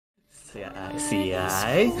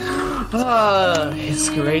CI. It's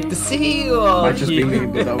great to see you all. Might just be me,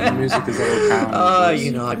 but the music is all kind.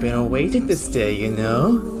 You know, I've been awaiting this day, you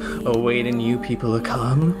know? Awaiting you people to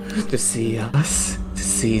come, to see us, to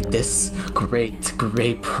see this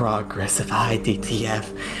great progress of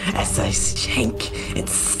IDTF as I shank and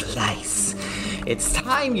slice. It's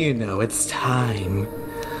time, you know, it's time.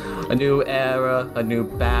 A new era, a new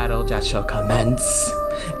battle that shall commence.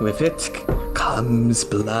 With it comes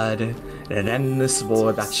blood, an endless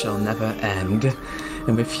war that shall never end.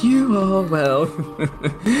 And with you all, well,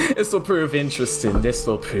 this will prove interesting. This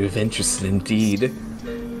will prove interesting indeed.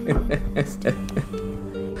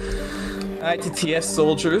 ITTF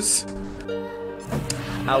soldiers,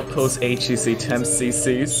 outpost HEC 10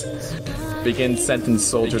 CCs, begin sending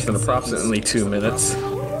soldiers in approximately 2 minutes.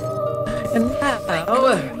 And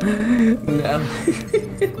now,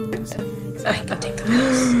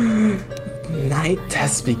 night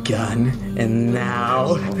has begun, and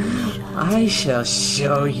now I shall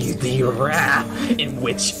show you the wrath in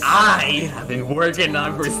which I have been working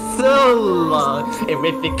on for so long. If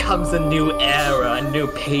it becomes a new era, a new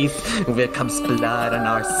pace, if it comes blood, and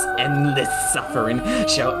our endless suffering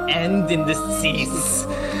shall end in the cease.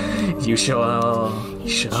 You shall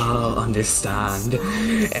all understand.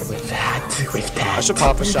 And with that, I should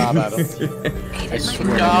pop a shot at him. I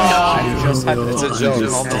swear. No, it's a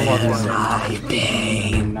joke. My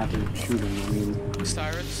pain.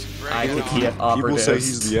 ITTF operatives. People say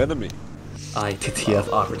he's the enemy.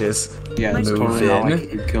 ITTF operatives. Yeah, move totally in. I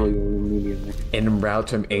could kill you immediately. En route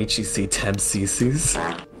from HEC 10 CCs.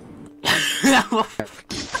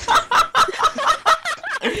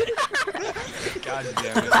 God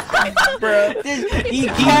damn it. Bro, he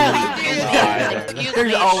can't.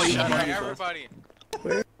 There's always everybody.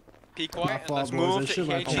 Be quiet and let's move to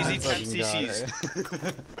HEC 10 CCs.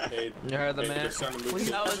 You heard the man?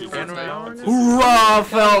 Hoorah,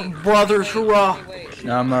 fellow brothers, hoorah.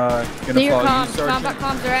 I'm gonna Do your follow you, comms. Sergeant. Combat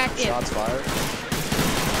comms are active. Shots fired.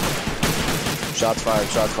 Shots fired.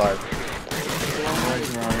 Shots fired.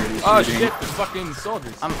 Oh shit, the fucking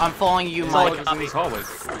soldiers. I'm following you, Mike. Soldiers in these hallways.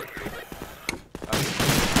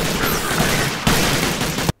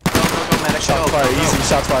 Go, medic, Shots go, fired. go, go. Easy.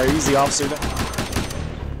 Shots fired. Easy, officer.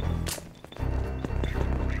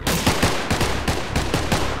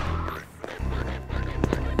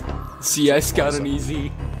 CS got an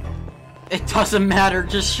easy. It doesn't matter,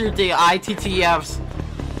 just shoot the ITTFs.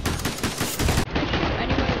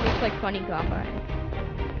 Anyone who looks like funny combat.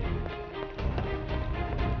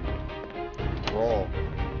 Roll.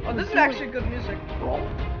 Oh, this is actually good music. Roll.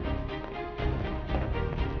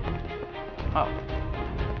 Oh.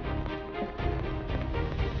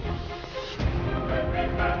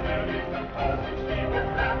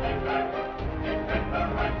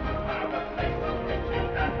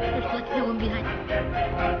 There's like no one behind.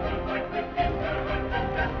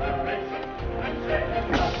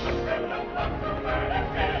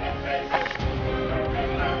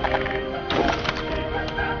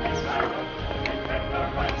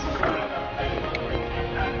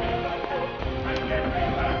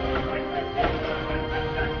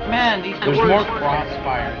 Man, these There's doors. more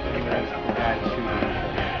crossfire than there is guys shooting.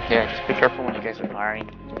 Yeah, just be careful when you guys are firing.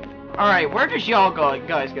 Alright, where does y'all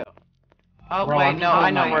guys go? Oh, Bro, wait, I'm no, I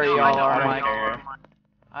know still where Mike. y'all are, I'm Mike. there.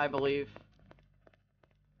 I believe.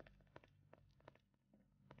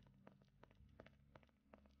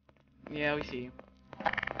 Yeah, we see you.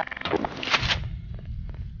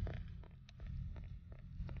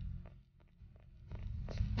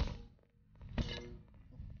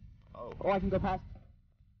 Oh, I can go past.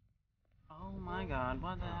 Oh my god,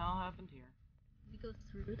 what the hell happened here? We go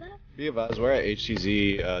through that? Be advised, we're at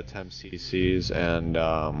HCZ 10 CCs, and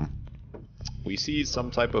we see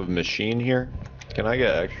some type of machine here. Can I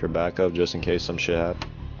get extra backup just in case some shit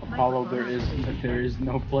happens? Apollo, there is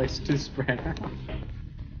no place to spread out.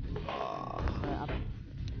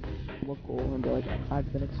 Local and be like,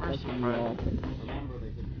 I've been expecting you all.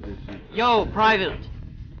 Yo, private!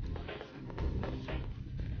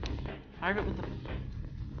 Private with the...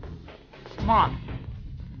 Come on!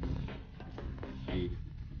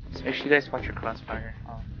 Make sure you guys watch your crossfire.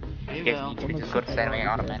 We You guys need to just go to standing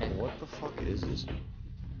automatic. What the fuck is this?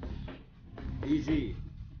 Easy.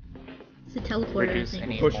 It's a teleporter, I Reduce think.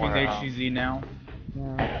 any Pushing more, HCZ now.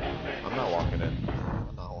 Yeah. I'm not walking in.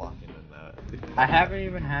 I'm not walking in that. I haven't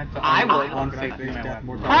even had to. I would. unfake my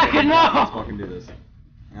weapon. Kraken, no! Let's fucking do this.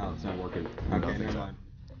 No, it's not working. Okay, never mind.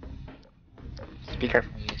 Just be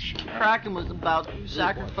careful when you shoot. Kraken was about to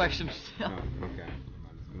sacrifice himself. Oh, okay.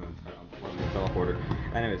 Never mind. I'm gonna teleporter.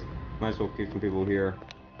 Anyways, might as well keep some people here.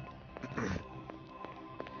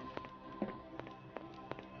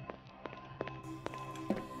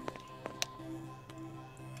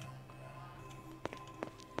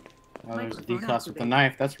 Oh, there's a D-class with a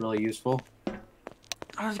knife. That's really useful.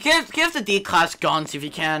 Give the D-class guns if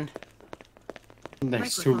you can.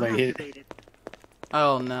 That's too late.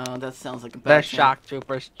 Oh no, that sounds like a bad The shock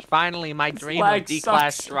troopers. Finally, my dream of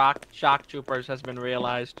D-class shock troopers has been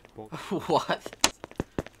realized. What?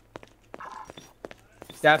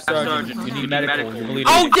 Staff sergeant, we need medical.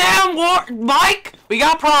 Oh damn, Mike! We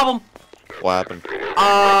got a problem. What happened?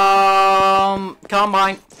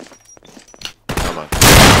 Combine. Come on.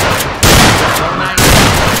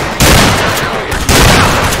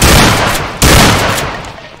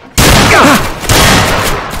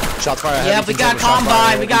 Shots fired. Yeah, we got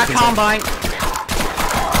combine. We got combine.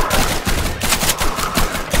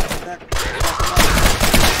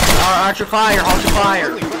 Hold your fire. Hold your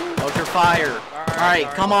fire. Hold your fire. All right,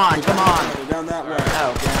 come on, come on. Down that way.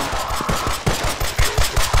 Oh, damn.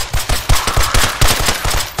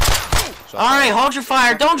 All right, hold your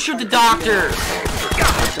fire. Don't shoot the doctor.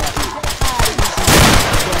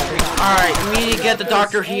 All right, we need to get the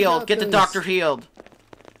doctor healed. Get the doctor healed.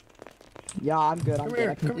 Yeah, I'm good. I'm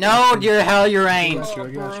good. No, you're hell, you ain't.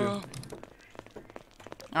 All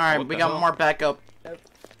right, we got more backup. All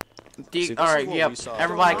right, yep.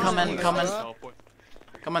 Everybody, come in, come in,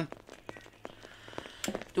 come in.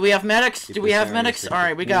 Do we have medics? Do we have medics? All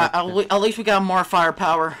right, we got. At least we got more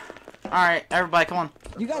firepower. All right, everybody, come on.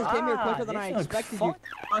 You guys came here quicker than I expected you.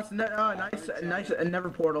 Nice, never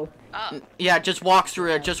portal. Yeah, just walk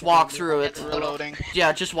through it. Just walk through it. Reloading.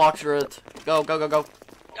 Yeah, just walk through it. Go, go, go, go.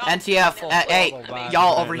 NTF. Hey,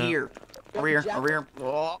 y'all over here. Over here. Over here.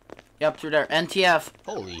 Yep, through there. NTF.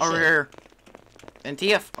 Over here.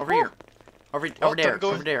 NTF. Over here. Over there.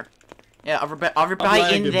 Over there. Yeah,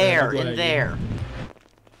 everybody in there. In there.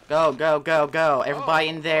 Go, go, go, go. Everybody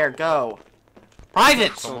in there. Go.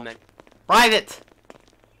 Private. Private.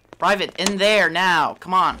 Private, in there now.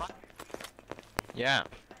 Come on. Yeah.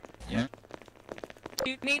 Yeah.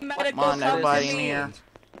 You need medical. Come on, everybody in here.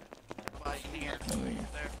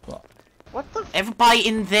 What the? Everybody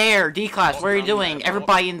in there. D-class, what are you doing?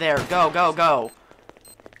 Everybody in there. Go, go, go.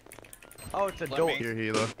 Oh, it's a door. Here,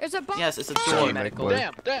 healer. There's a bomb. Yes, it's a door. Medical.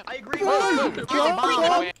 Damn. I agree.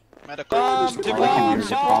 Medical.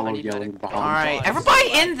 Alright,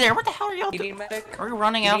 everybody in there. What the hell are y'all doing? Are we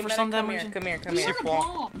running out for some damn reason? Come here. Come here.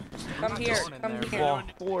 Come here. Come here.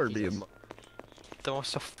 That was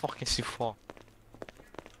so fucking super.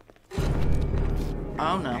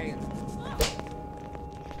 Oh no.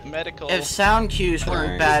 Medical. If sound cues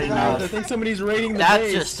weren't bad enough, I think somebody's raiding the that's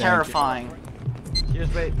base. just terrifying.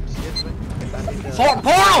 Just wait.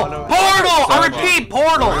 Portal! Portal! I repeat,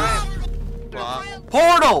 portal!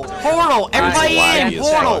 Portal! Portal! Everybody in!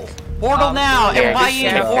 Portal! Portal now! Everybody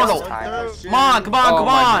in! Portal! Come on! Come on! Come Oh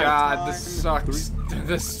my on! god, this sucks.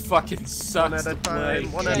 This fucking sucks to play. You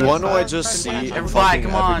wanna know what I just see? Everybody,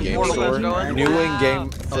 come on! Game Portal! store? New in-game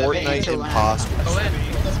Fortnite Imposter.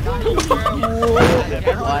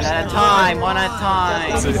 One at a time! One at a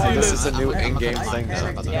time! This is a new in-game thing now.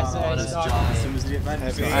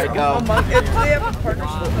 Alright, go.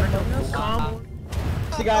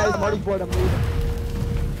 See guys, I'm already bored. I'm leaving.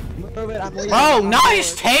 Move it. I'm leaving. Bro,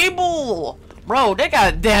 nice table! Bro, they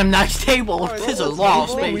got a damn nice table. This is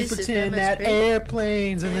lost We space. pretend that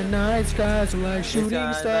airplanes in the night skies are like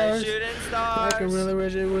shooting stars. I can really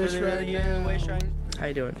wish right now. How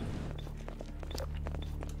you doing?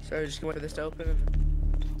 So just wait for this to open.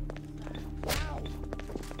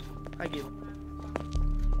 I give.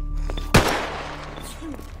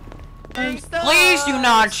 Please do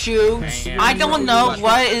not shoot. I don't know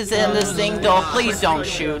what is in this thing though. Please don't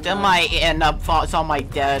shoot. It might end up somebody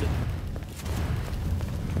dead.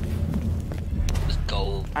 Let's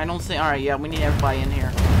go. I don't think. Alright, yeah, we need everybody in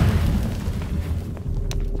here.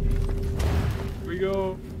 Here we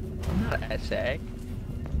go. I'm not an SA.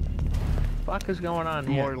 What the fuck is going on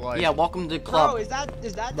here? Yeah, welcome to the club. Bro, is that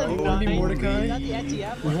the You wanna be Mordecai? Is that the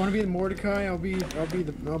NTF? You wanna be the Mordecai? I'll be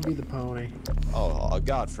the pony. Oh,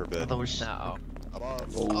 God forbid. No.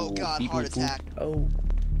 Oh god, heart attack. Oh.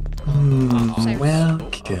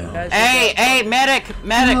 Welcome. Hey, medic!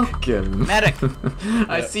 Welcome. Medic!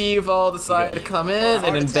 I see you've all decided to come in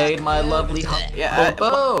and invade my lovely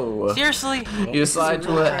hobo. Seriously? You decide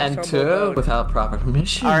to enter without proper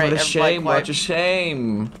permission. All right, what a everybody shame, quiet. what a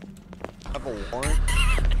shame. Have a warrant?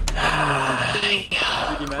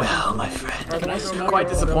 Well, my friend, I'm quite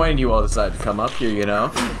disappointed you all decided to come up here, you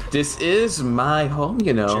know. This is my home,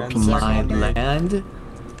 you know, my land.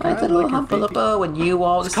 My little humble abode, and you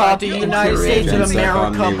all It's called the United States of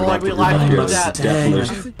America, boy. We like to do that.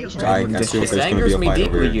 This angers me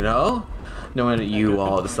deeply, you know. knowing that you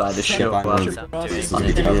all decided to show up in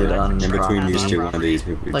between these two, one of these,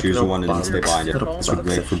 choose one and stay behind it. This would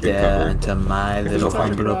make for good cover. Into my little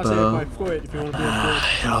humble bow.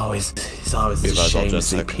 It's always a shame to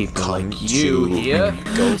see people like you here,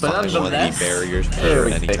 but nonetheless, very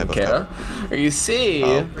taken care of. You see,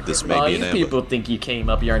 all you people think you came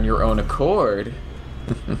up here on your own accord.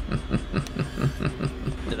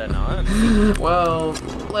 Did I not? Well,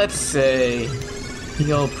 let's say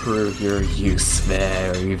you'll prove your use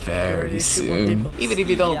very, very soon. Even if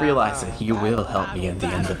you don't realize it, you will help me at the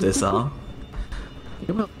end of this all.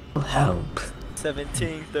 You will help.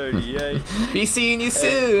 1738. Be seeing you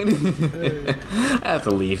soon. I have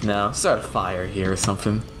to leave now. Start a fire here or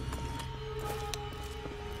something.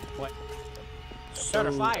 What? Start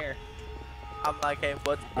a fire. I'm like, hey,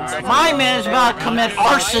 what's My man is about to commit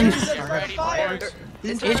arson.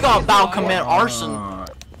 He's about to commit arson. Alright,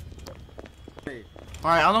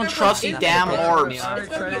 I don't trust you damn orbs. Stay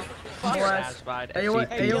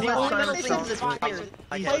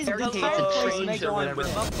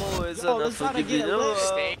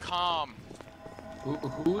calm.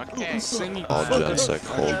 Okay. All Gensec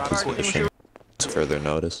hold position. Further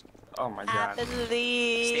notice. Oh my god. I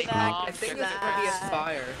think it's gonna be a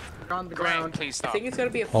fire. On the ground. Please stop. I think it's gonna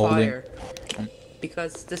be a fire.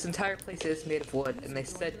 Because this entire place is made of wood, and they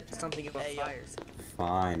said something about fires.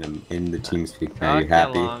 Fine, I'm in the TeamSpeak now. Are you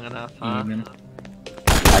happy? Long enough, huh? I can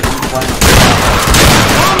play.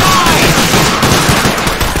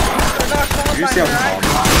 You see how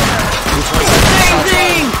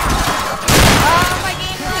Amazing! My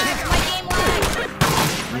game lagged!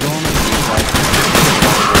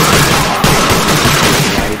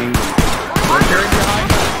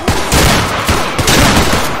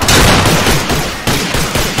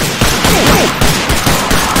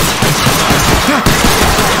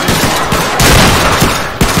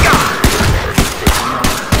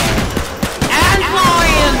 And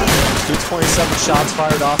Lion! 227 shots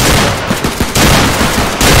fired off.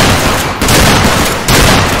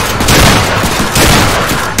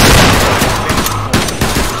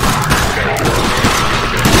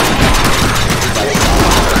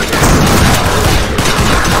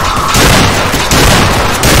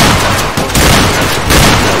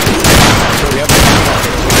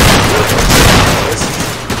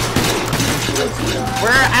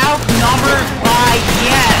 We're outnumbered by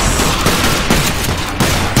yes!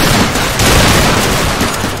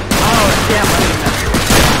 Oh, damn,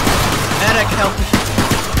 medic, help me.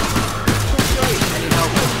 I need help.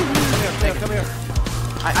 Come here.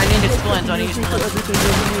 I need a splint, I need a splint.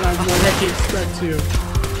 Thank you. Thank you.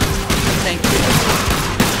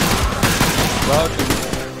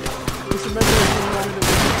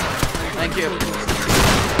 Thank you.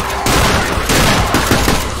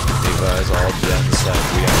 Guys, all Gensec,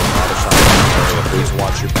 we have a lot of shots in the area. Please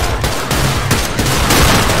watch your back.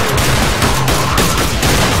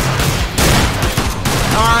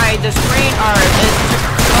 Alright, the screen art is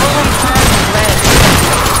slowly turning red.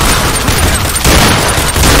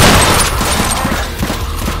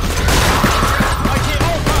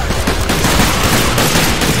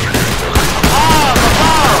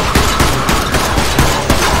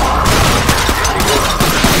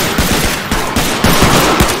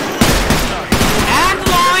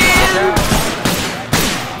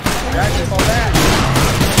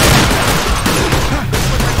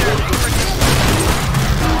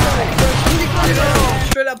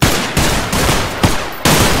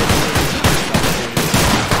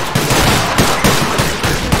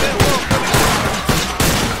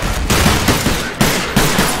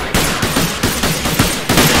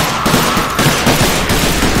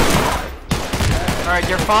 Alright,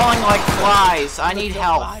 you're falling like flies. I need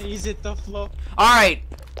help. Alright.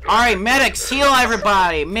 Alright, medics, heal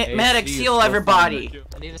everybody. Medics, heal everybody.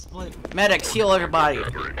 I need a split. Medics, heal everybody.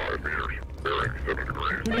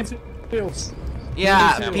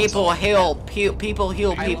 Yeah, people heal. People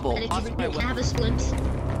heal people.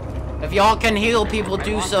 If y'all can heal people,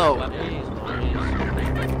 do so.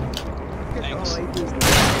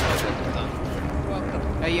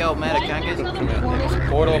 Hey, yo, medic, can I get some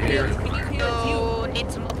portal up here? Yo,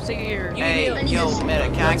 need some ups here. Hey, yo,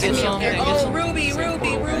 medic, can I get some? Oh, Ruby.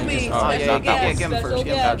 Oh, yeah, get him first.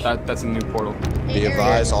 That's a new portal. Be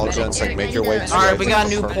advised, all Gensec, make your way to Alright, we got a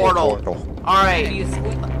new portal. Alright.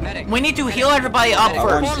 We need to heal everybody up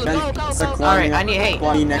first. Alright, I need, hey,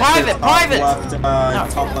 private!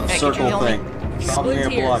 Top left circle thing. Stop me Split a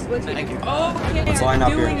here, block. split here. Thank you. Okay, Let's line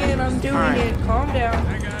up I'm doing here. it, I'm doing it. Calm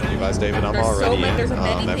down. You guys, David, I'm There's so already many- in. there's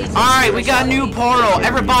many things. Alright, we got a new portal.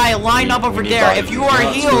 Everybody, line up over there. If you are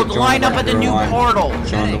healed, line up at the new portal.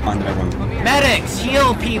 Join the line that everyone. Medics,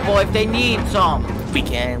 heal people if they need some.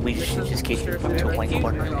 We should just keep it up to one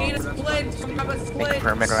corner. Need a split. I have a split. Make a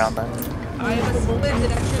permit around that. I have a split.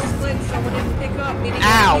 An extra split. Someone didn't pick up.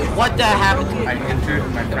 Ow, what the happened? I entered,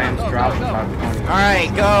 my friends dropped about 20.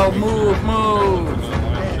 Alright, go, move.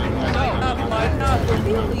 Line up. We'll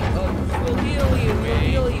heal you. We'll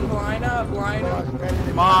heal you. Line up.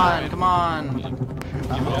 Come on.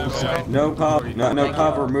 No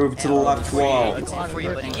cover. Move to the left wall.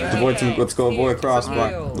 Let's go avoid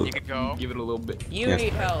crossbar. You can go. Give it a little bit. You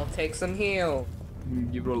need help. Take some heal.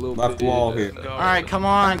 Give it a little Left bit. wall here. Alright, come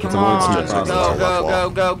on. Go.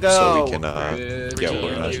 Go. So we can get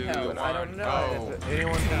one. I don't know.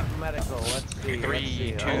 Anyone need medical? Let's see.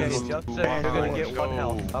 3, 2, Okay, Justin, you're gonna get go. 1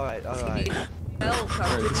 health. Alright. Help, come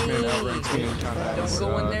to me. Don't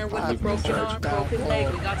go in there with a broken arm, broken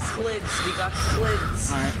leg. We got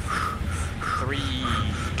splits. Alright. 3,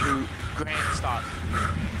 2, Grant, stop.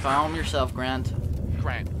 Calm yourself, Grant.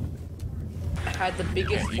 Grant. I had the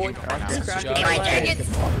biggest voice crack in my leg.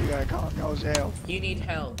 You need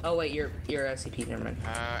help. Oh wait, you're SCP, never mind.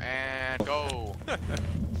 And go.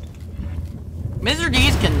 Mr.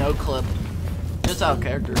 D's can no clip. Just out of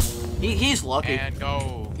character. He's lucky. And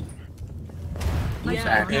go.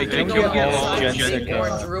 Yeah, Hey, can can we we go get outside all the gens big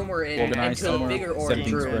orange room we're in organized into a somewhere? bigger Set orange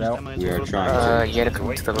things spread room? out. We are trying You gotta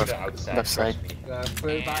come to the left side.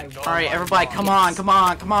 Alright, everybody, come on.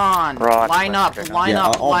 Rod, Line up.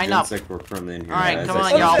 All gensec were currently in here. Alright, As come I on,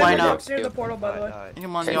 said, y'all, we're line gonna up. go. Near the portal, by the way.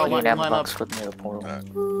 Come on, So y'all, you need line that up. box with near the portal.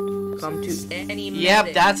 Come to any Yep,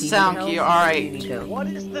 medic. that's You need sound help? key, You alright. need help. What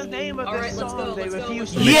is the name of Alright, this let's song? go, They let's go.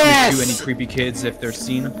 refuse to Make sure Yes! you shoot any creepy kids if they're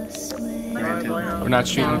seen. We're not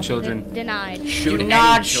shooting children. Denied. Shoot Do any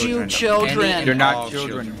not shoot children. They're not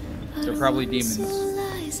children. They're probably demons.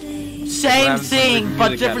 Same thing,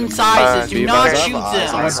 but different sizes. Do not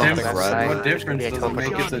shoot Something them. red. What difference does it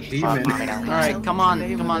make? It's a demon. Alright, come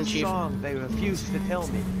on, Chief. They refuse to tell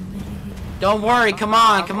me. Don't worry, come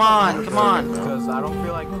on. Because I don't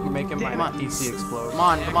feel like making my PC explode. Come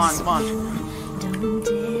on.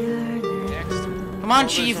 Come on,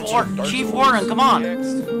 Chief Warren, come on.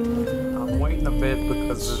 I'm waiting a bit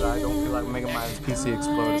because I don't feel like making my PC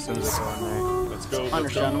explode as soon as I go in there. Let's go.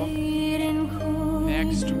 Understandable.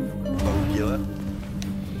 Next. Oh, Gila.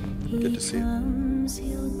 Good to see you.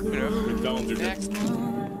 Next.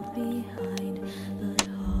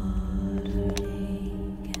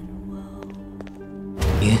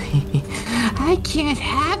 I can't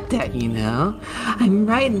have that, you know? I'm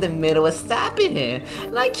right in the middle of stopping it,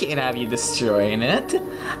 and I can't have you destroying it.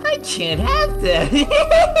 I can't have that.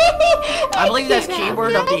 I believe that's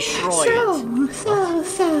keyword of destroy it.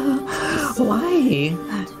 So, why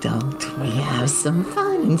don't we have some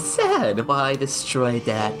fun instead while I destroy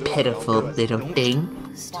that pitiful little thing?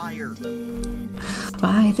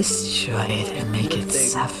 Why destroy it and make it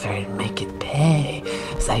suffer and make it pay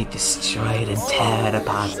as I destroy it and tear it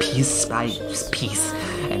apart piece by piece,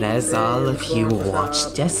 and as all of you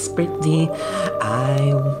watch desperately, I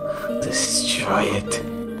will destroy it.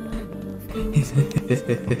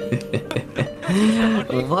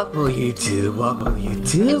 What will you do?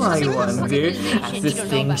 I wonder, as this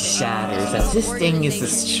thing shatters, as this thing is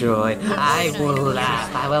destroyed? I will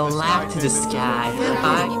laugh to the sky.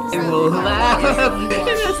 I will laugh, and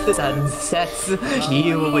as the sun sets,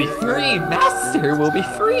 he will be free. Master will be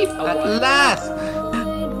free at last.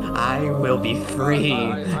 I will be free.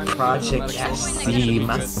 Project SC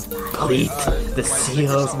must complete. The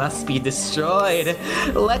seals must be destroyed.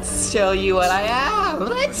 Let's show you what I am.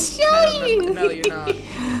 Let's show you. No, you're not.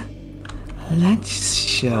 Let's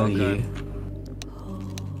show you.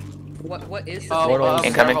 What is the Oh,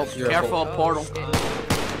 Incoming. careful, portal.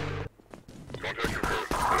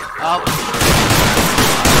 Oh.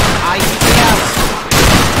 ICS.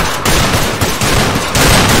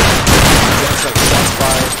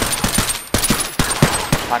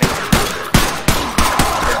 Body.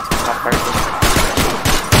 Top part.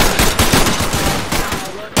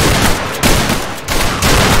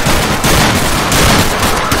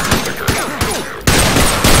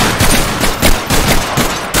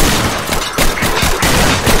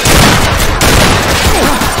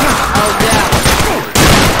 Oh yeah.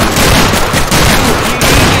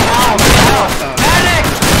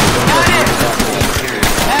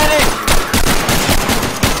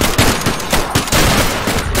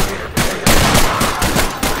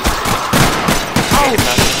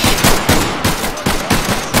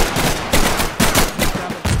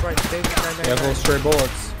 spray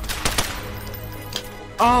bullets.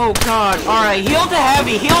 Oh god, alright, heal the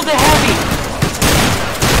heavy, heal the heavy!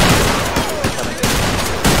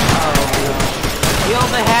 Heal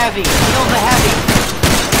the heavy, heal the heavy!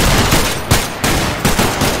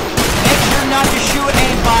 Make sure not to shoot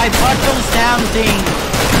anybody, but those damn things!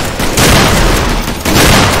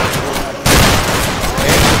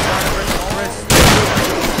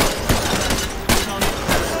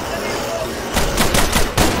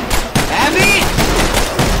 Heavy!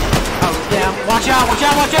 Oh damn, watch out, watch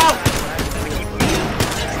out, watch out!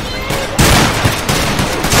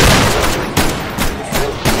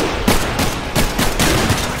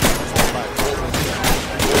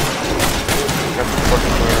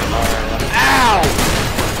 Ow!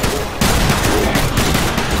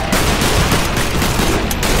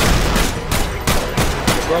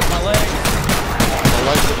 Broke my leg. My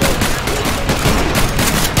legs are broken.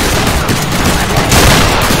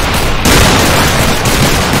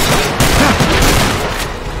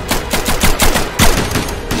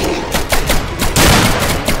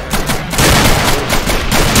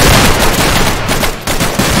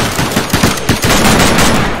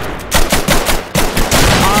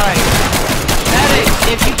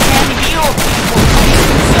 If you can heal people, please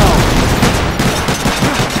do so.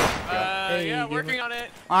 Yeah, working on it.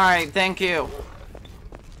 Alright, thank you.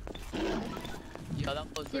 Yo, that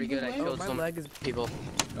was pretty good. I killed some people.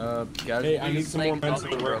 Hey, I need some more men to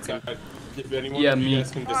the right side. If anyone of you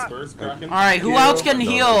guys can disperse, Kraken. Alright, who else can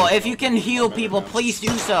heal? If you can heal people, please do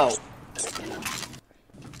so.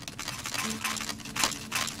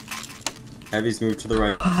 Heavy's moved to the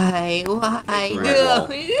right. Why? Right No, wall.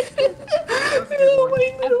 no,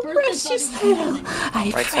 my little precious little,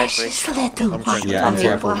 my Right side, precious little one. Yeah,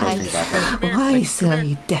 NTF we're pushing back up. Why so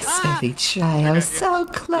you desperately try? I was so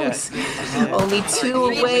close. Only 2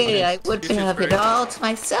 away. I would have it all to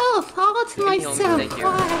myself. All to myself.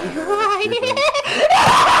 Why?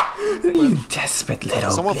 You desperate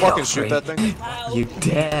little. Someone fucking shoot that thing. You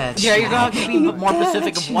dare. Yeah, you're gonna have to be more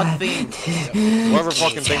specific of what thing. Whoever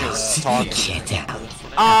fucking thing is talking.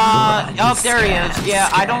 Oh, there he is. Yeah,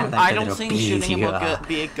 I don't think shooting him would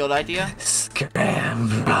be a good idea.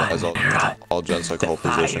 As all gents like hold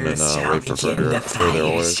position and wait for further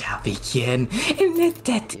orders. Shall begin in the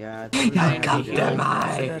dead.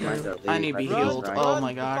 I need to be healed. Oh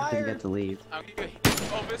my god. Didn't get to leave.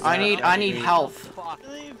 I need health.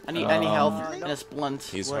 I need any health in a splint.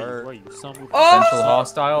 He's hurt. Potential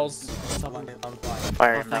hostiles.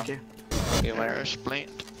 Fire Thank you.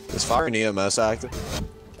 Is fire and EMS active?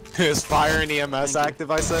 Is fire and EMS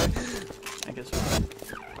active, I say? I guess.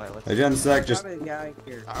 Hey, Gensec, just. Alright,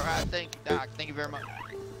 thank you, Doc. Thank you very much.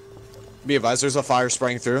 Be advised, there's a fire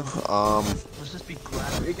spraying through.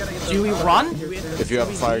 Do we run? If you have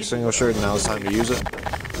a fire extinguisher, now it's time to use it.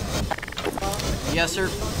 Yes, sir.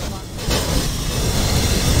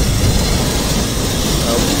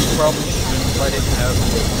 Probably shouldn't, but I didn't have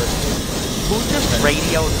the Who just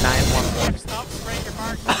radioed 911?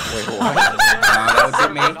 Wait, what? That would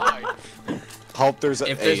be me. Hope there's a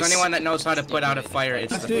If there's anyone that knows how to put out a fire,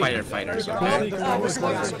 it's the firefighters. Okay?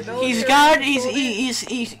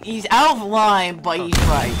 He's out of line, but he's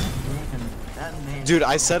right. Dude,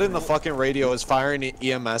 I said in the fucking radio, is fire and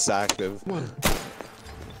EMS active?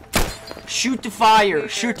 Shoot the fire!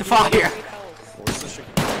 Shoot the fire!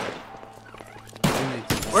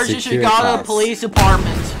 Where's the Chicago Police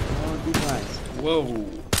Department? Whoa.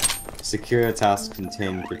 Secure task,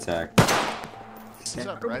 contain, protect.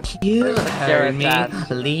 You heard me.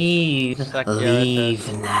 Leave. Leave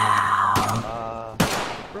now.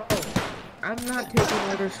 Bro, I'm not taking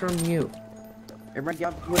orders from you. Everybody get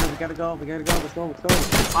up to Twitter. We gotta go. We gotta go. Let's go. Let's go.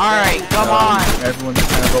 Alright, come on. Everyone's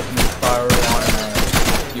kind of opening fire on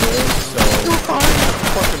so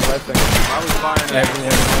fucking red thing. I was firing.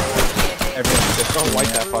 Everyone just don't light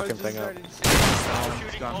that fucking thing up.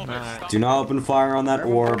 Do not open fire on that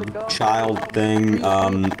orb, child thing.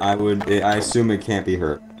 I assume it can't be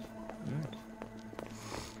hurt.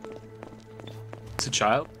 It's a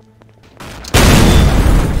child?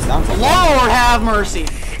 Lord have mercy!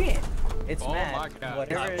 It's mad.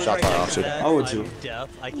 Shot fire officer. Oh, it's you.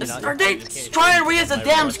 Are they trying to raise a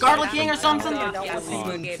damn Scarlet King or something? How do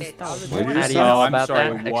you know about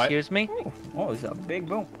that? Excuse me? Oh, it's a big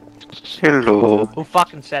boom. Hello. Who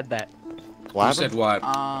fucking said that? Who said what?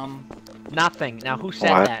 Nothing. Now who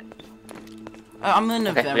said What? that? I'm in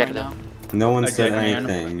the vent right now. No one said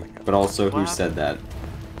anything, but also who said that?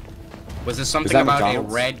 Was this something that about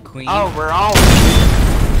McDonald's? a red queen? Oh, we're all.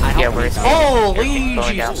 Yeah, we're Holy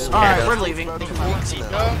Jesus! Alright, we're leaving.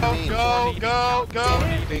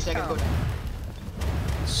 Go.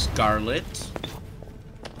 Scarlet.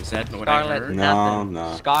 said what I Scarlet heard. nothing.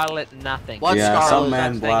 No. Scarlet nothing. What's Yeah, Scarlet? some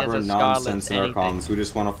man Such thing as a blabbering Scarlet nonsense in our anything. comments. We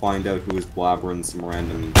just want to find out who is blabbering some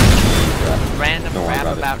random Random Don't worry crap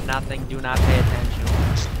about it. about nothing. Do not pay attention.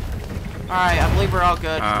 Alright, I believe we're all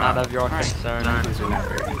good. It's none of your concern.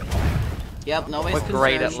 Yep, nobody's We're concerned.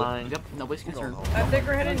 great at lying. Yep, nobody's concerned. I think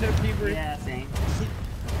we're heading to debrief. Yeah, same.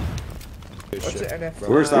 What's the NF?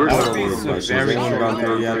 Where's that That portal would be room? so Is very anyone short gone there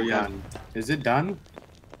before yet? we're done. Is it done?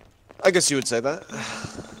 I guess you would say that.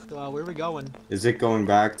 Where are we going? Is it going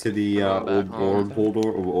back to the old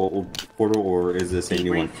portal, or is this a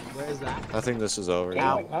new one? Where is that? I think this is over.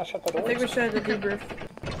 I think we should have the debrief.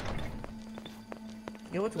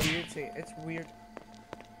 You know what's weird? See, it's weird.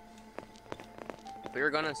 We were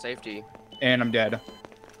going on safety. And I'm dead.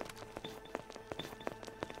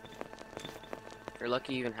 You're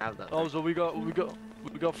lucky you even have that. Oh, so we got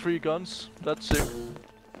 3 guns. That's it.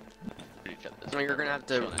 So you're gonna have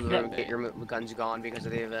to get your guns gone because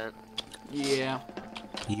of the event. Yeah.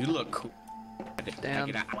 You look cool. Damn.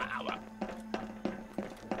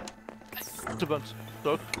 Two guns.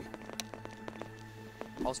 Doug.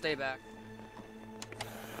 I'll stay back.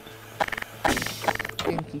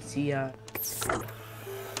 NPC,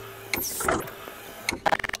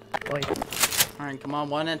 Wait. Alright, come on,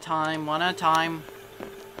 one at a time, one at a time.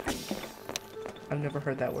 I've never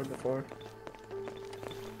heard that word before.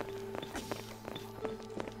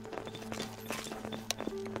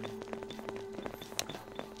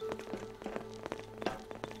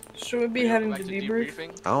 Should we be heading to debrief?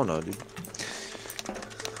 I don't know, dude.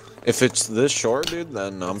 If it's this short, dude,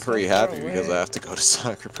 then I'm pretty happy because I have to go to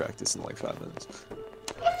soccer practice in like 5 minutes.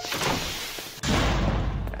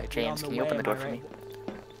 James, can you open the door for me?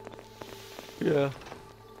 Yeah.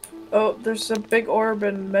 Oh, there's a big orb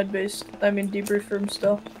in debrief room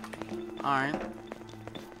still. Alright.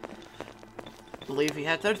 Believe he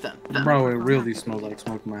had third then. Bro, it really smells like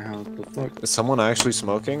smoke in my house. The fuck? Is someone actually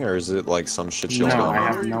smoking, or is it like some shit show No, going I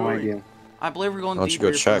on? have no idea. I believe we're going Why don't you go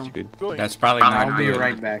debrief check, room. dude? That's probably not I'll be good.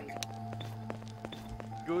 right back.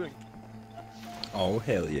 Going. Oh,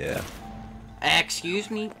 hell yeah.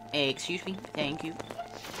 Excuse me, thank you.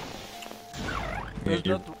 Yeah, Is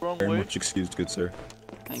you're that the wrong very way? much excused, good sir.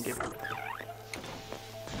 Thank you.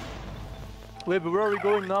 Wait, but where are we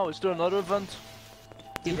going now? Is there another event?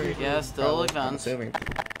 Yeah, still events. Assuming.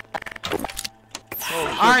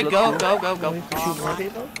 Oh, Alright, shit, go, let's go, go, go. Shoot more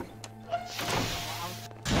people?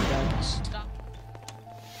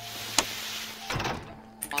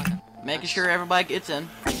 Making sure everybody gets in.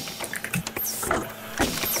 Come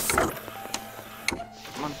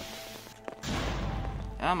on.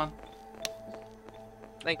 Come on.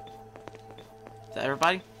 Thank. Is that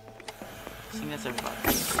everybody? I think that's everybody.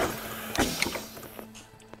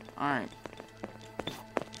 Alright.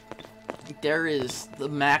 There is the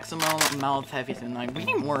maximum amount of heavies in like we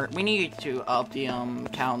need more. We need to up the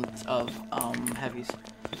count of heavies.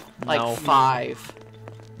 Like No. 5.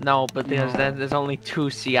 No, but there's only 2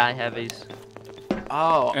 CI heavies.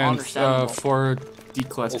 Oh, And understandable. 4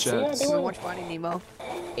 D-class jets. Watch Finding Nemo.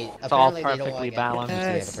 It's all perfectly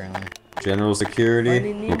balanced. General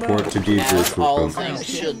security, report to debrief As all room. things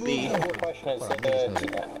should be.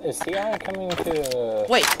 Is CI coming to...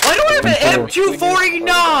 Wait, why do I have an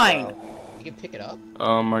M249? You can pick it up?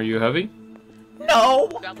 Are you heavy? No!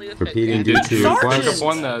 Repeating Did due you to pick up request.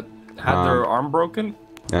 one that had their arm broken?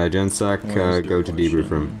 Gensec, go to debrief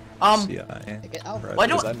room. Why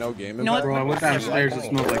don't... Is that no game You know what? Bro, I went downstairs, it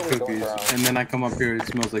smells like cookies. And then I come up here, it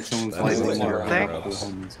smells like someone's lighting more. I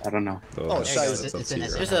don't know. Oh,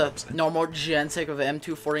 There's a normal Gensec of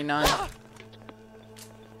M249.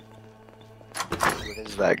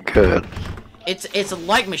 Is that good? It's a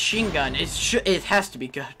light machine gun. It has to be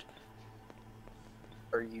good.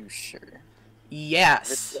 Are you sure?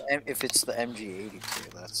 Yes. If it's the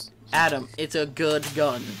MG82, that's... Adam, it's a good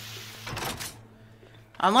gun.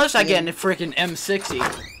 Unless I get a freaking M60.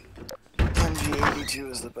 MG82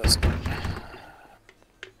 is the best gun.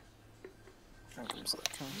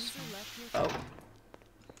 Oh.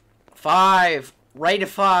 5. Rate of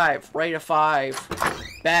 5. Rate of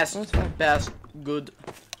 5. Best. Good.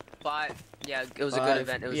 5. Yeah, it was a 5. good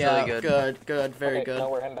event. It was yeah, really good. Good, very good.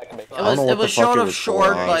 We're heading back to It was short of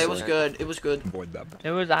short, but it was good. It was good. It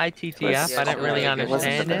was ITTF. I didn't really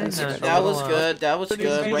understand it. That was good. That was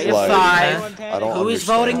good. Rate of Like, 5. I don't Who is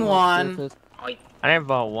understand. voting 1? I didn't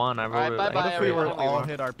vote 1. I voted. What if we were all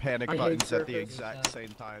hit our panic buttons at the exact same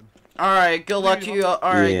time? Alright, good luck to you.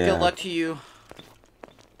 Alright, Yeah. good luck to you.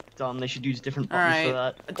 They should use different buttons for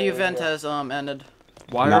Alright, that. the event has ended.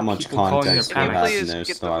 Why Not are much people calling their context for that panics? in there,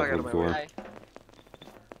 so I would go.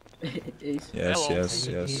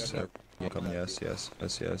 Yes. Come, yes, yes,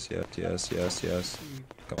 yes, yes, yes, yes, yes, yes.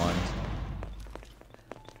 Come on.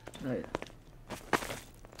 Right.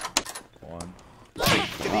 Come on.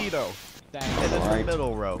 Canito. And it's the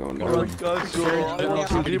middle row. Alright, guys,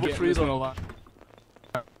 so people freedom.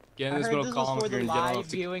 Get in this little column if you're in general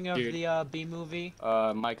viewing of the B movie.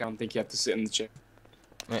 Mike, I don't think you have to sit in the chair.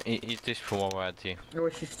 It is forward. I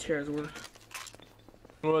wish these chairs were.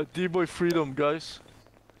 Alright, D-boy freedom, guys.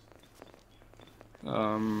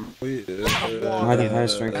 Am I the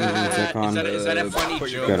highest rank in the on? Is that a funny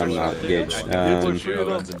joke? Good, I'm not engaged.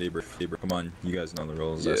 Come on, you guys know the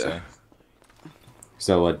rules, I say.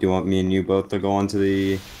 So what, do you want me and you both to go onto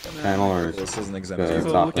the panel, or this is an the exemption.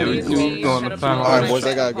 top panel? Go on the panel. Alright, boys,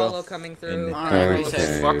 I gotta go.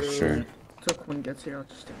 Okay, sure. Took when he gets here, I'll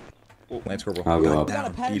just stay. Lance Corporal, I'll go up.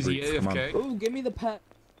 Debrief, come on. Ooh, give me the pet.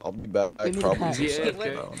 I'll be back. Give me the Probably.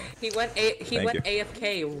 pet. He went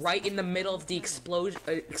AFK right in the middle of the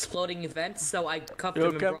exploding event, so I cuffed him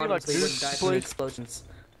and brought him so he wouldn't die from the explosions.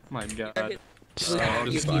 My God. Are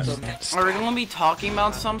we gonna be talking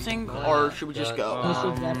about something, or should we just go?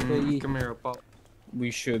 Come here, Paul. We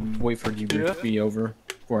should wait for debrief to be over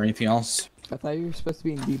or anything else. I thought you were supposed to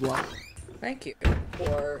be in D block. Thank you.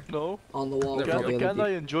 Or on the wall. Can I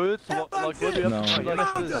enjoy it? Like, what do you have to do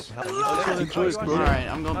like this? I can enjoy it, bro. Alright,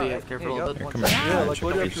 I'm gonna be careful a little bit. Come here. Yeah, like,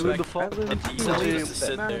 what do you have to do in the fountain?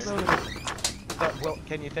 Sit there. Well,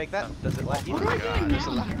 can you take that? Does it let you? Oh my god, there's a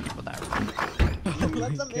lot of people there.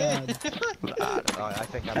 Let them in! I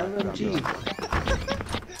think I'm LMG.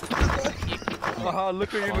 Haha,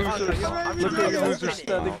 look at you losers. Look at you losers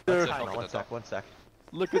standing there. One sec.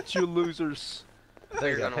 Look at you losers.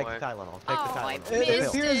 There you go, take the Tylenol. Take the Tylenol. It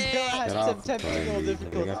appears Gilla had some technical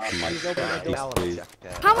difficulties. He's opening the door.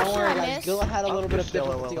 How much Don't did worry, I guys. miss? Gilla had a little bit of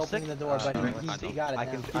difficulty opening the door, but he got it I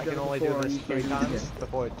now. can only do this 3 times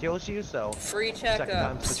before it kills you, so... Free second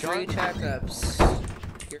time's the checkups. charm. Free checkups.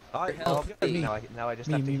 Alright, well, now I just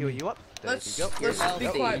have to heal you up. There you go. Let's Be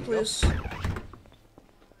quiet, please.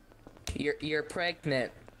 You're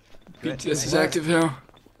pregnant. BTS is active now.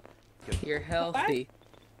 You're healthy.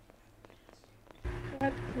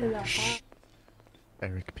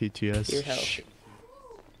 Eric, PTS. You're healthy.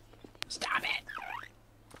 Stop it!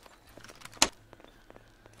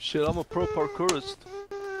 Shit, I'm a pro parkourist.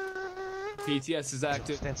 BTS is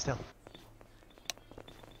active. Stand still.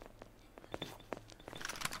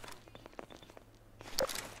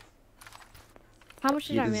 How much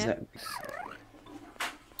did I miss?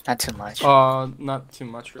 Not too much. Not too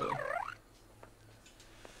much really.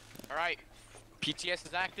 Alright, PTS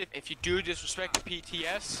is active. If you do disrespect the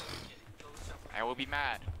PTS, I will be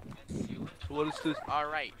mad. What is this?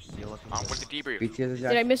 Alright, on with the debrief. Did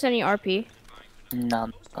I miss any RP?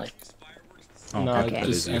 None. No, it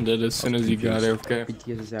just ended as soon as you got AFK.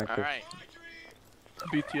 BTS is active. Alright.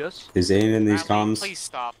 BTS? Is Zane in these Athlete, comms? please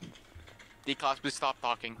stop. D-Class, please stop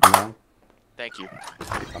talking. No? Thank you.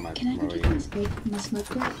 Can I take my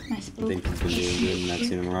smoke? I think he's been doing good and I've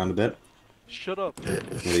seen him around a bit. Shut up.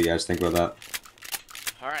 What do you guys think about that?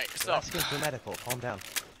 Alright, so Asking for medical, calm down.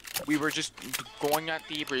 we were just going at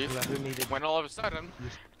debrief when all of a sudden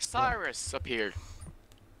Cyrus appeared.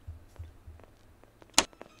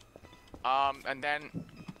 And then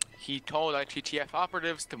he told our TTF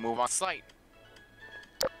operatives to move on site.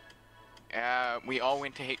 We all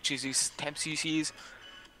went to HGZ's temp CCs,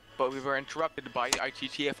 but we were interrupted by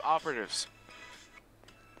ITTF operatives.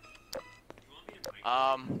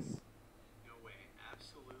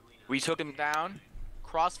 We took them down.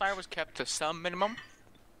 Crossfire was kept to some minimum,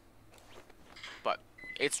 but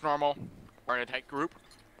it's normal. We're in a tight group.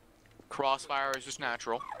 Crossfire is just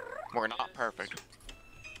natural. We're not perfect.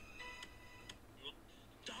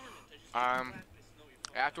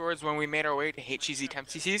 Afterwards, when we made our way to HGZ temp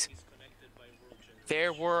CCs,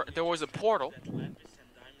 there was a portal.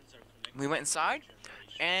 We went inside,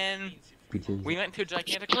 and we went into a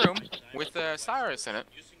gigantic room with Cyrus in it.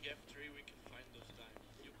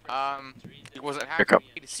 He wasn't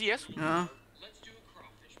happy to see us.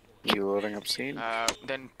 You loading up scene?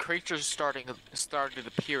 Then creatures started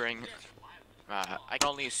appearing. I can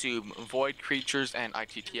only assume void creatures and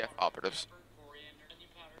ITTF operatives.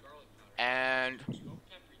 And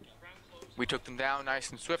we took them down nice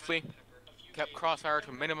and swiftly. Kept Crossfire to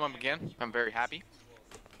a minimum again. I'm very happy.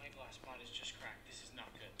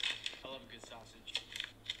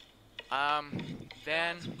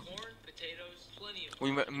 Then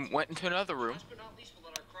we went into another room,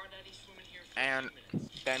 and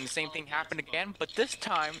then the same thing happened again, but this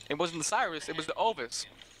time it wasn't the Cyrus, it was the Ovis.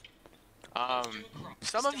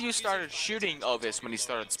 Some of you started shooting Ovis when he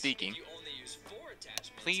started speaking.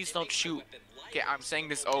 Please don't shoot. Okay, I'm saying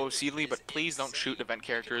this OOCly, but please don't shoot event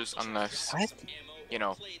characters unless, you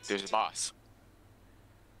know, there's a boss.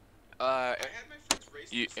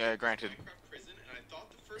 Granted.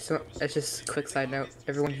 So, that's just a quick side note.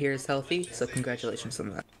 Everyone here is healthy, so congratulations on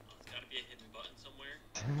that.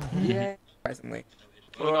 Yeah. Surprisingly.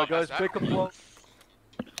 Alright guys, pick up one.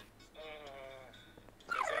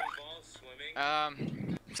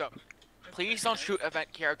 So, please don't shoot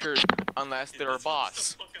event characters unless they're a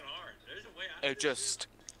boss. It's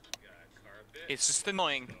just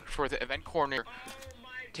annoying for the event coordinator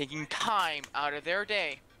taking time out of their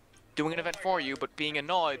day doing an event for you, but being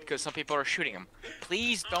annoyed because some people are shooting them.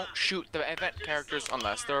 Please don't shoot the event characters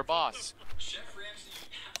unless they're a boss.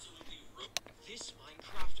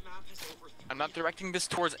 I'm not directing this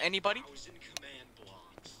towards anybody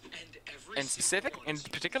in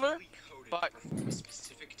particular, but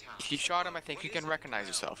if you shot him, I think you can recognize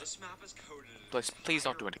yourself. Please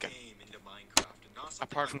don't do it again.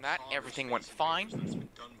 Apart from that, everything went fine.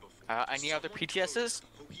 Any other PTSs?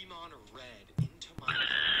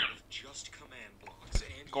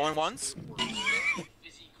 Going once?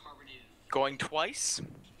 Going twice?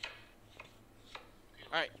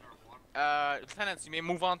 Alright. Lieutenants, you may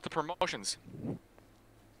move on to promotions.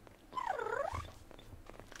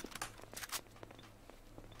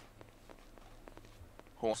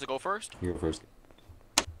 Who wants to go first? You go first.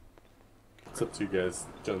 It's up to you guys,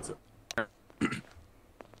 Johnson.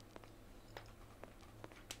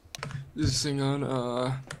 This is thing on.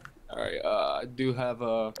 Alright, I do have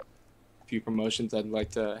a few promotions I'd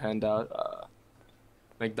like to hand out.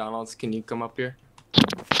 McDonald's, can you come up here?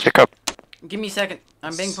 Pick up. Give me a second.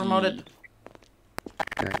 I'm being promoted.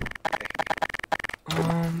 A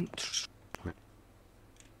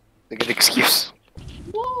good excuse.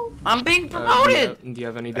 I'm being promoted! Do you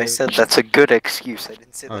have any I said that's a good excuse. I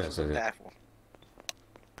didn't say that was a bad one.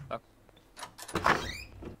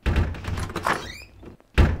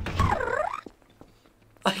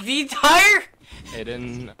 Like the entire...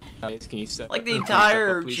 Aiden, can you step Like the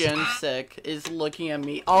entire gen sec is looking at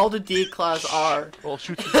me. All the D class are.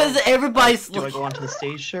 Because everybody's Do I looking. go onto the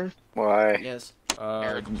stage, sir? Why? Yes.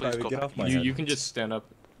 Eric, please go back. You can just stand up.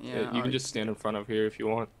 Yeah, you can just stand in front of here if you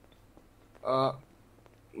want.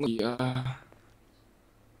 Yeah.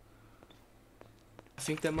 I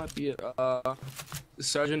think that might be it.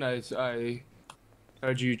 Sergeant, I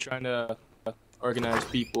heard you trying to organize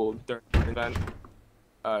people during the event.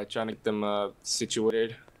 Trying to get them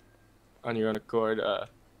situated on your own accord.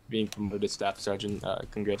 Being promoted to staff sergeant.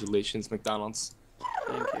 Congratulations, McDonald's.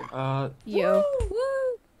 Thank you. Yo.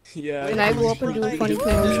 Yeah. Can I go up and do a funny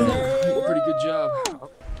promotion? Pretty good job.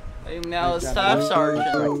 I'm now a staff sergeant.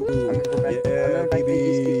 Yeah,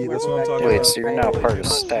 baby. That's what I'm talking about. Wait, so you're now part of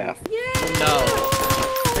staff? No.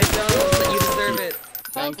 McDonald's, you deserve it.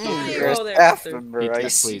 Thank you. You're a staff member, I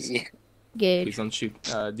see. Gage. Please don't shoot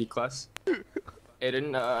D class.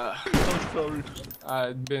 Aiden,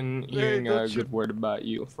 I've been hearing a good word about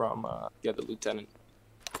you from the other lieutenant.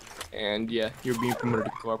 And yeah, you're being promoted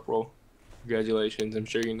to corporal. Congratulations. I'm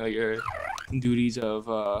sure you know your duties of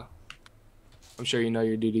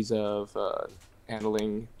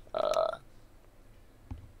handling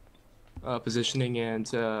positioning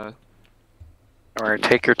and Alright,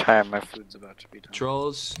 take your time. My food's about to be done.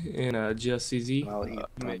 patrols in GSCZ. I'll eat.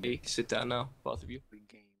 May sit down now, both of you.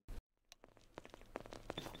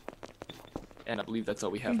 And I believe that's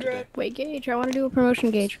all we have today. Wait, Gage, I want to do a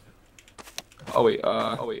promotion, Gage. Alright,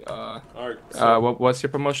 what's your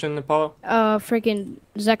promotion, Apollo? Freaking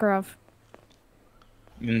Zakharov.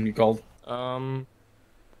 You called? Hold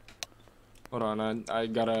on, I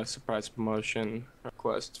got a surprise promotion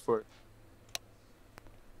request for...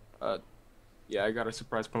 yeah, I got a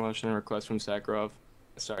surprise promotion request from Zakharov.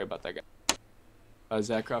 Sorry about that guy.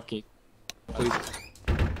 Zakharov, can you please...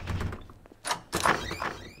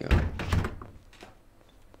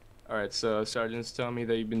 Alright, so sergeants tell me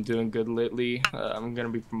that you've been doing good lately. I'm gonna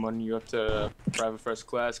be promoting you up to private first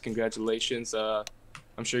class. Congratulations. I'm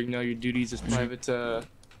sure you know your duties as private to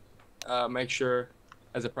make sure,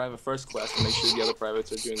 as a private first class, to make sure the other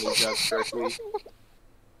privates are doing their jobs correctly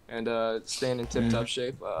and staying in tip-top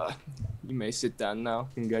shape. You may sit down now.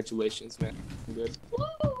 Congratulations, man. Good. Woo!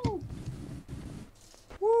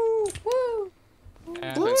 Woo! Woo!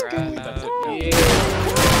 And Woo! that's it.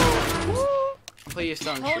 Yeah. Please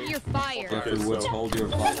don't Hold shoot. your fire. Hold your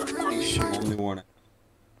fire. Only warning.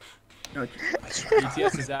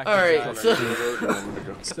 BTS is active. Alright, so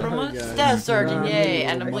promote staff sergeant, yay,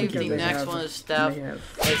 and I believe the next one is staff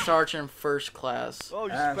sergeant first class. Oh,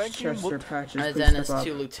 you're spanking him. And then it's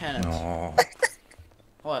 2 lieutenants. No.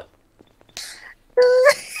 What?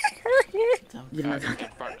 In front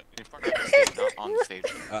of the stage, not on the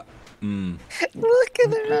stage. Look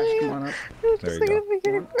at it. Come on up. There you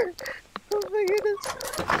go. Oh my goodness.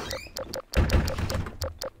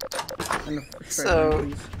 So,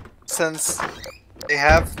 since they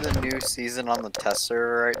have the new season on the test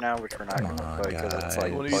server right now, which we're not going to play because it's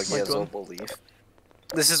like buggy as a belief.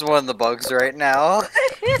 This is one of the bugs right now.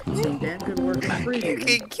 Some damn good work for You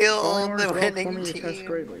can kill the winning team.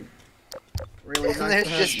 Really nice There's to have,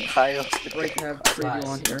 just piles. great to have preview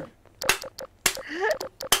on here.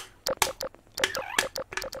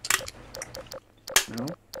 No.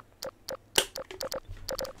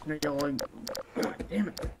 They're yelling. God damn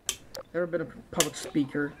it. Never been a public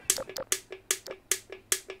speaker.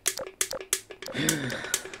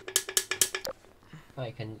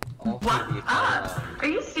 Wait, can all three of you follow? Are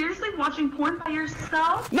you seriously watching porn by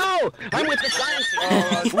yourself? No! I'm with the science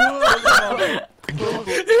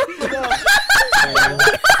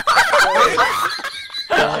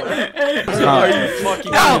Are you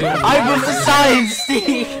fucking no, I'm with the science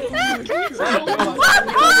team!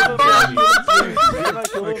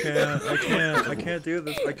 I can't do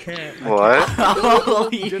this. I can't. What?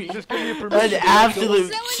 Just give me permission. An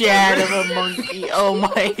absolute chat of a monkey. Oh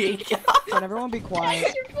my god. Can everyone be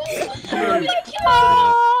quiet? Oh my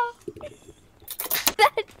god!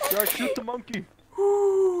 Yeah, shoot the monkey.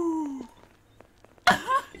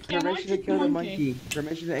 Permission to kill the monkey.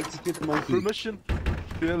 Permission to execute the monkey. Permission.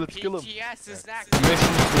 Yeah, let's kill him. PTS is that.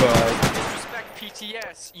 Mission to Disrespect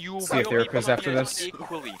PTS. You will see if there are quiz after this.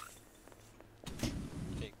 Equally.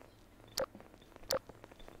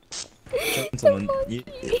 Gentlemen,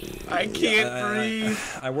 I can't breathe.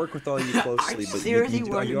 I work with all you closely, but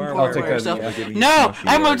you are I'll take that. No,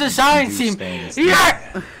 I'm with the science team.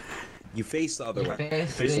 Yeah. You face the other way.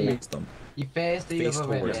 Face them. You face the other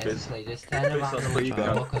way. Just stand around There you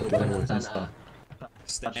go.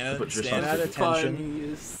 Stand Stand at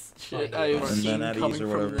attention. Shit, and then at ease or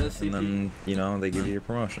whatever, and then, you know, they give you your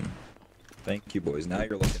promotion. Thank you, boys. Now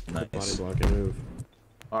you're looking nice. Body block and move.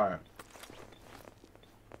 Alright.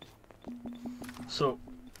 So,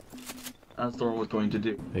 as Thor was going to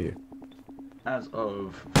do, as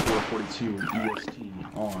of 4:42 EST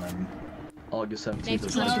on August 17th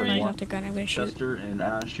of 2021, Chester and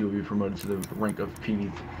Ash, you will be promoted to the rank of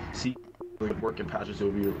PVC. Work and Patches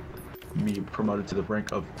will be promoted to the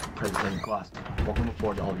rank of President class. Welcome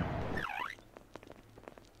aboard, all of you.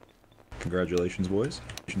 Congratulations, boys.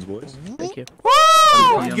 Thank you. Woo!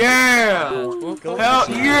 Yeah! Hell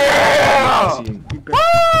yeah!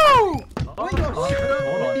 Woo! Hold on.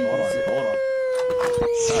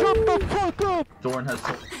 Shut the fuck up! Thorn has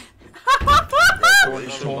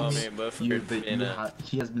told you that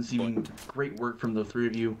he has been seeing great work from the three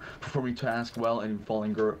of you, performing tasks well and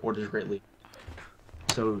following orders greatly.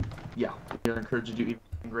 So, yeah, we are encouraged to do even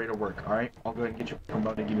greater work, alright? I'll go ahead and get you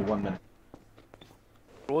promoted. Give me 1 minute.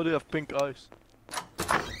 Why do you have pink eyes?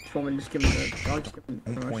 Woman, just give me the.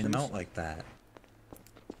 Don't point them out like that.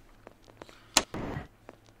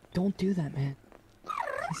 Don't do that, man.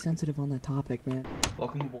 He's sensitive on that topic, man.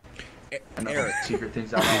 Welcome aboard. Eric, secret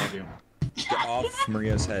things out of you. Get off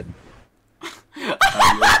Maria's head.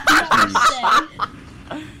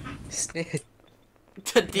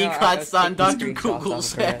 The D-Clad's on Dr.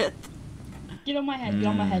 Google's head. Get on my head, get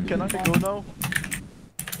on my head. Can I go now?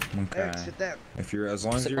 Okay. If you're, as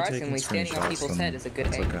long as you're taking standing on screenshots, people's then head is a good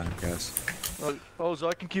it's aim. okay, I guess. Oh, so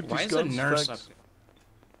I can keep Why these is a guns? nurse Thanks.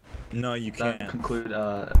 No, you can't. That conclude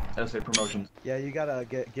essay promotions. Yeah, you gotta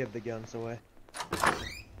give the guns away.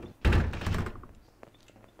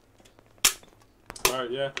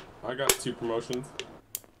 Alright, yeah, I got 2 promotions.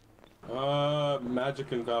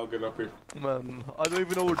 Magic and Val, get up here. Man, I don't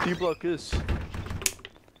even know where D-Block is.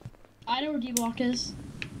 I know where D-Block is.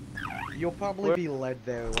 You'll probably be led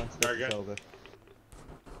there once this is over.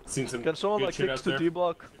 Seen some Can someone good like shit fix out the there.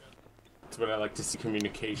 D-Block? That's what I like to see,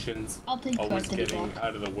 communications. I'll take always the getting D-Block.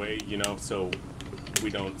 out of the way, you know, so we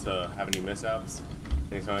don't have any mishaps,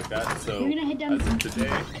 anything like that. So, You're gonna hit down as the of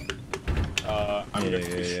today, I'm going to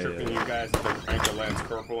be stripping you guys to the rank of Lance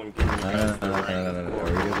Corporal and giving you guys the rank.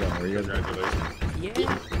 Where you guys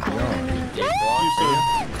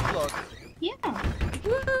Yeah.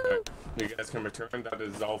 You guys can return. That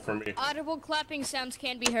is all for me. Audible clapping sounds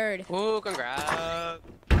can be heard. Ooh, congrats.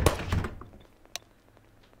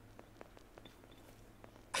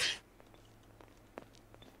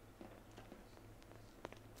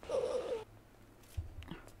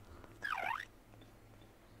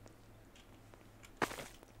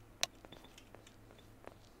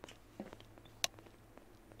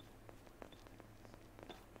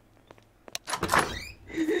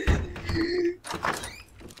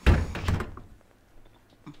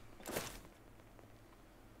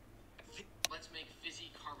 Let's make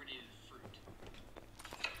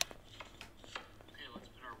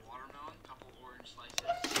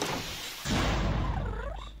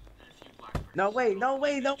No way, no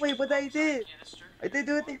way, no way, what I did! I didn't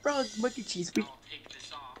do anything wrong, monkey cheese.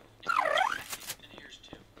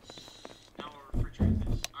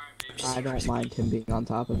 I don't mind him being on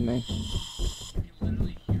top of me.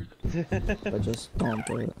 But just don't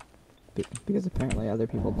do it. Because apparently other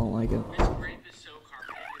people don't like it.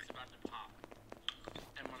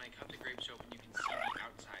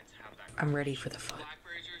 I'm ready for the fun.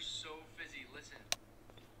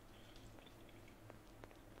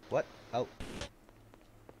 What? Oh.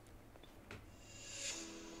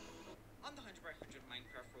 On the 100 by 100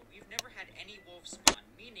 Minecraft world, we've never had any wolves spawn,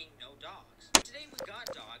 meaning no dogs. Today we got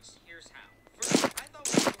dogs, here's how. First, I thought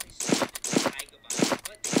we were only spawned in the taiga biome,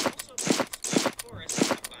 but they also spawned in the forest and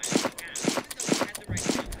the biome we have. Even though we had the right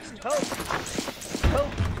name, we still Help!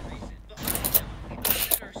 Help!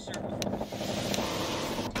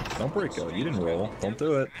 Don't break out. You didn't roll. Don't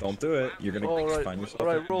do it. Don't do it. You're gonna find yourself in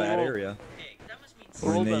a bad area.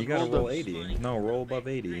 Roll you them, gotta roll roll them. 80. No, roll above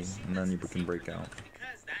 80, and then you can break out.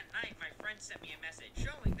 Because that night my friend sent me a message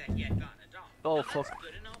showing that he had gotten a dog. Oh fuck.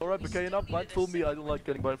 Alright, but can you not blindfold me? I don't like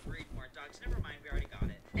getting blindfolded. Never mind, we already got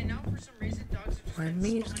it. And now for some reason dogs are just Why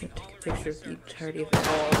me? Just gonna take a picture of you, tardy.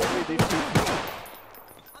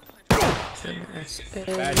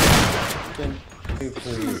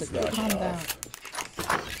 Calm down.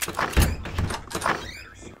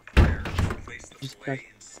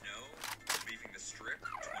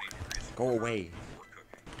 Go away.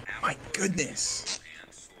 My goodness.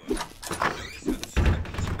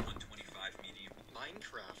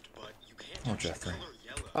 Oh, Jeffrey.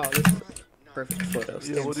 Oh, this is perfect photos.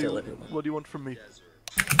 Yeah, what do you want from me?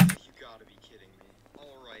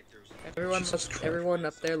 Everyone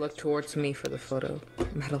up there, look towards me for the photo.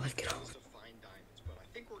 I'm how to like it all.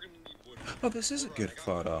 Oh, this is a good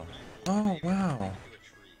photo. Oh, wow.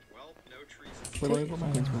 Wait, Well,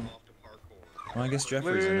 I guess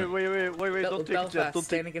Jeffrey's in it. Wait, don't take it, Jeff. Don't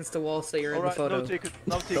stand against the wall so you're in the Alright, photo. now take it.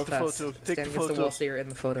 Now take the photo. Take Stand the against the photo. wall so you're in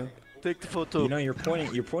the photo. Take the photo. You know, you're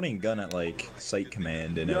pointing gun at like sight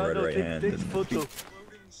command in Yeah, a no, right hand. take the and photo.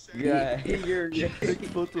 Yeah, Take the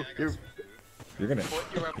photo. You're gonna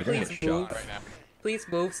Please get move. shot. Please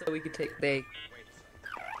move so we can take they.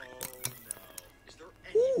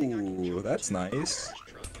 Ooh, that's nice.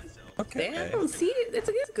 Okay. Damn, see, it's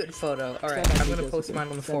a good photo. Alright, I'm gonna post mine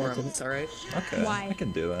on the forums, alright? Okay. Why? I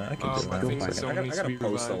can do that. I can do my that. face is so I needs to gotta be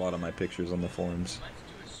post a revived. lot of my pictures on the forums.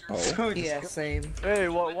 Oh. Yeah, same. Hey,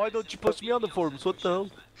 why don't you post me on the forums? What the hell?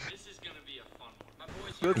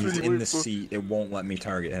 That's He's really in weird, the bro. seat. It won't let me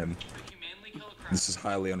target him. This is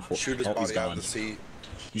highly unfortunate. Shoot his Oh, he's body out gone. of the seat.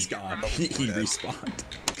 He's gone. He respawned.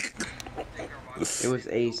 It was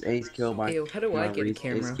Ace. Ace killed my. Ew, how do I get a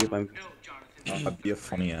camera? Ace killed my. I'd be a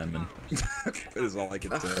funny admin. That is all I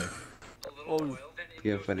can say. Oh,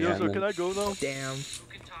 Yeah, funny. yeah, so can I go now? Damn.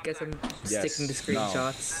 Guess I'm Yes, sticking to no.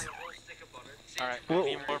 screenshots. Alright, Well,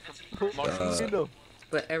 need more from no.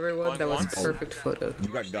 But everyone, that was a once. perfect photo. You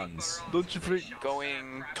got guns. Don't you freak?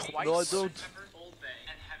 going twice. No, I don't.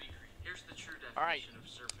 Alright.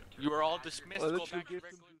 You are all dismissed. I Go literally back to gave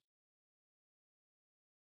regular